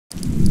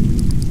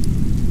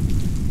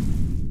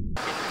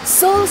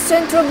Seoul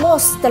Central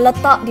Mosque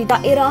terletak di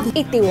daerah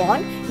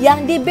Itaewon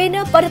yang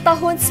dibina pada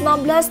tahun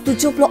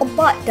 1974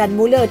 dan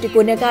mula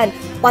digunakan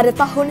pada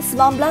tahun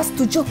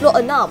 1976.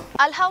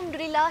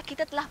 Alhamdulillah,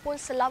 kita telah pun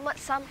selamat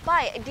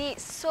sampai di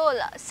Seoul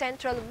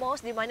Central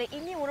Mosque, di mana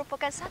ini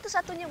merupakan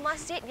satu-satunya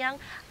masjid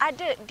yang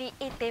ada di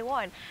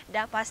Itaewon.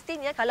 Dan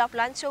pastinya kalau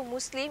pelancong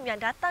Muslim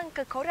yang datang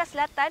ke Korea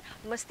Selatan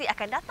mesti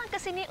akan datang ke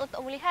sini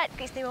untuk melihat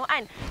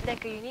keistimewaan dan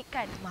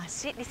keunikan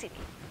masjid di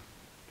sini.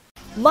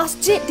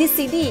 Masjid di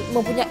sini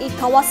mempunyai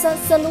kawasan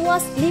seluas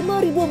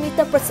 5,000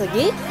 meter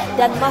persegi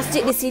dan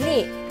masjid di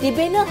sini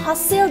dibina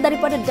hasil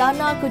daripada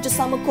dana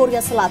kerjasama Korea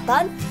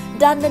Selatan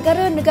dan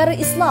negara-negara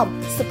Islam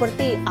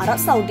seperti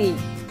Arab Saudi.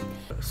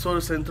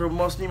 Seoul Central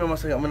Mosque ni memang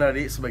sangat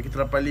menarik sebab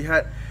kita dapat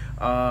lihat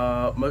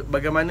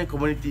bagaimana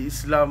komuniti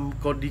Islam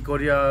di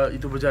Korea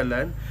itu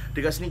berjalan.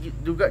 Dekat sini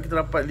juga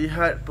kita dapat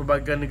lihat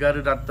pelbagai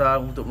negara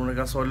datang untuk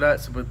menunaikan solat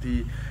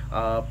seperti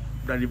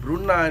dari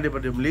Brunei,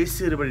 daripada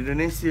Malaysia, daripada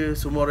Indonesia.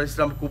 Semua orang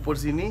Islam berkumpul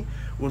sini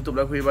untuk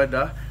melakukan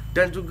ibadah.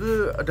 Dan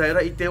juga daerah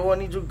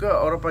Itaewon ni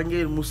juga orang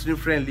panggil Muslim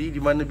friendly, di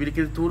mana bila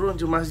kita turun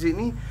je masjid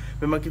ni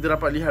memang kita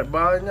dapat lihat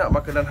banyak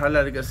makanan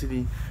halal dekat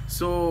sini.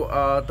 So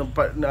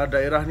tempat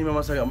daerah ni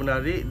memang sangat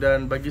menarik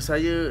dan bagi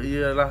saya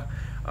ialah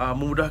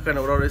memudahkan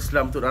orang-orang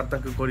Islam untuk datang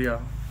ke Korea.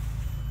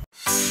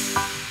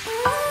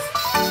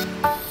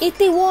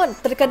 Itaewon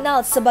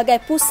terkenal sebagai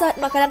pusat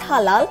makanan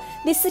halal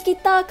di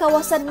sekitar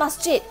kawasan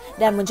masjid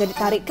dan menjadi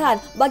tarikan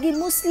bagi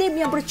Muslim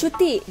yang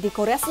bercuti di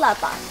Korea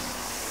Selatan.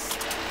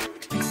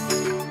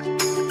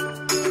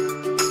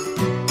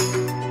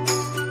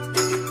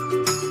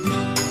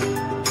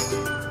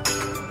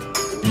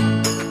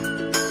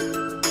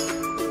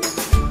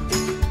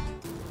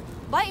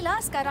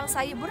 Baiklah, sekarang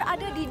saya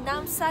berada di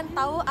Namsan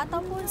Tower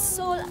ataupun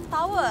Seoul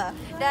Tower.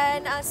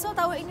 Dan Seoul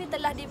Tower ini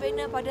telah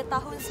dibina pada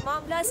tahun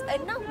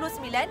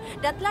 1969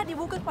 dan telah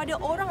dibuka kepada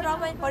orang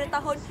ramai pada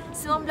tahun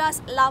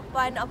 1980.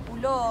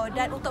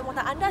 Dan untuk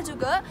pengetahuan anda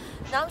juga,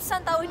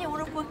 Namsan Tower ini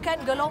merupakan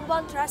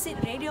gelombang transit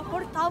radio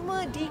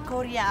pertama di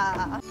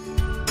Korea.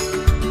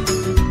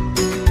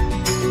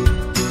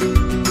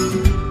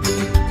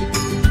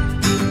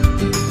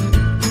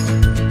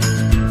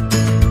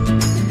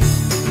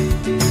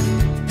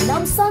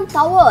 Namsan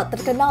Tower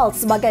terkenal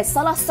sebagai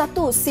salah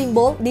satu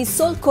simbol di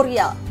Seoul,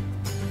 Korea.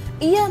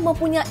 Ia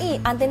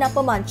mempunyai antena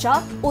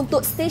pemancar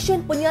untuk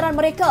stesen penyiaran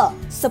mereka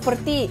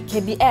seperti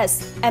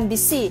KBS,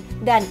 MBC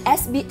dan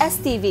SBS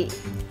TV.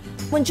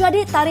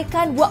 Menjadi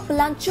tarikan buat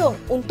pelancong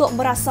untuk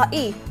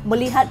merasai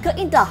melihat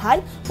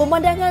keindahan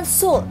pemandangan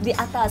Seoul di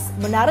atas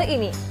menara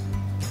ini.